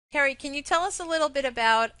Kerry, can you tell us a little bit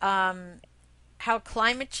about how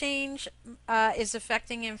climate change is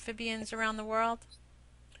affecting amphibians around the world?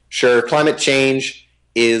 Sure, climate change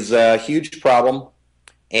is a huge problem,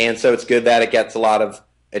 and so it's good that it gets a lot of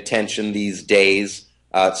attention these days.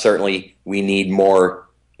 Certainly, we need more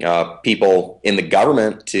people in the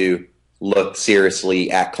government to look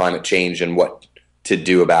seriously at climate change and what to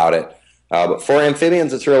do about it. But for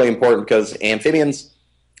amphibians, it's really important because amphibians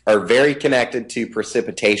are very connected to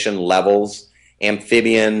precipitation levels.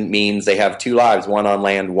 Amphibian means they have two lives, one on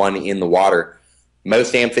land, one in the water.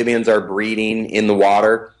 Most amphibians are breeding in the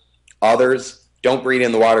water. Others don't breed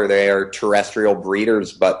in the water. They are terrestrial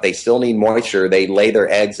breeders, but they still need moisture. They lay their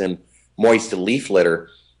eggs in moist leaf litter.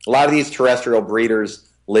 A lot of these terrestrial breeders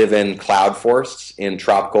live in cloud forests in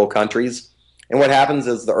tropical countries. And what happens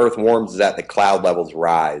is the earth warms is that the cloud levels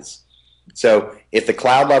rise. So if the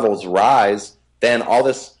cloud levels rise, then all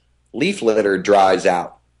this leaf litter dries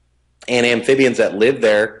out. And amphibians that live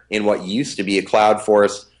there in what used to be a cloud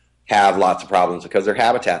forest have lots of problems because their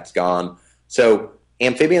habitat's gone. So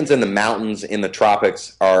amphibians in the mountains in the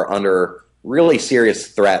tropics are under really serious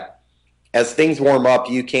threat. As things warm up,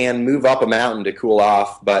 you can move up a mountain to cool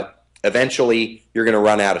off, but eventually you're going to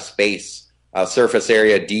run out of space. Surface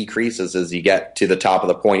area decreases as you get to the top of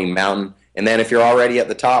the pointing mountain. And then if you're already at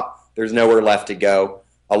the top, there's nowhere left to go.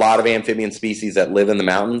 A lot of amphibian species that live in the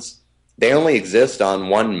mountains, they only exist on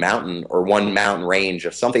one mountain or one mountain range.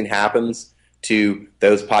 If something happens to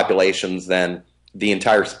those populations, then the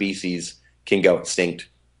entire species can go extinct.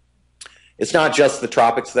 It's not just the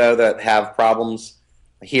tropics, though, that have problems.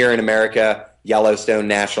 Here in America, Yellowstone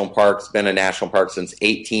National Park's been a national park since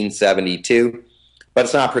 1872, but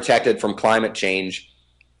it's not protected from climate change.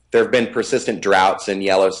 There have been persistent droughts in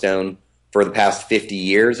Yellowstone for the past 50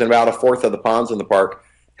 years, and about a fourth of the ponds in the park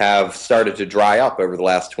have started to dry up over the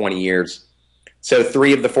last 20 years. So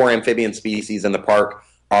 3 of the 4 amphibian species in the park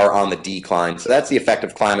are on the decline. So that's the effect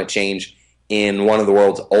of climate change in one of the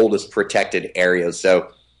world's oldest protected areas. So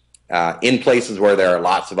in places where there are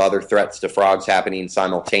lots of other threats to frogs happening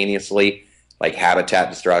simultaneously, like habitat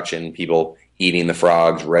destruction, people eating the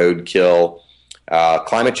frogs, roadkill,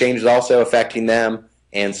 climate change is also affecting them.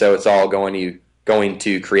 And so it's all going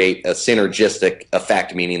to create a synergistic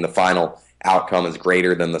effect, meaning the final outcome is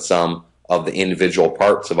greater than the sum of the individual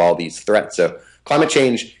parts of all these threats. So climate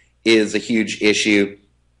change is a huge issue.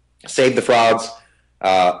 Save the Frogs,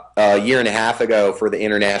 a year and a half ago for the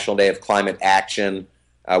International Day of Climate Action,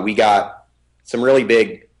 we got some really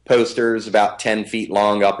big posters about 10 feet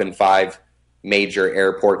long up in 5 major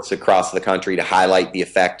airports across the country to highlight the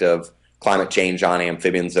effect of climate change on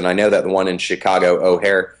amphibians. And I know that the one in Chicago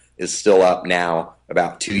O'Hare is still up now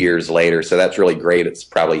about 2 years later. So that's really great. It's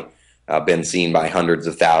probably been seen by hundreds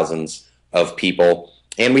of thousands of people.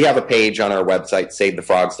 And we have a page on our website,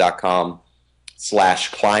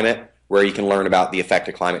 savethefrogs.com/climate, where you can learn about the effect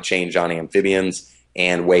of climate change on amphibians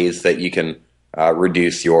and ways that you can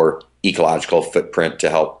reduce your ecological footprint to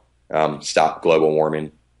help stop global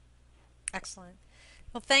warming. Excellent.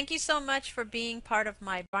 Well, thank you so much for being part of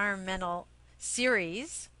my environmental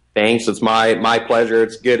series. Thanks. It's my pleasure.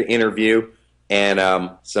 It's a good interview and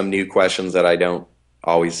some new questions that I don't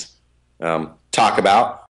always talk about.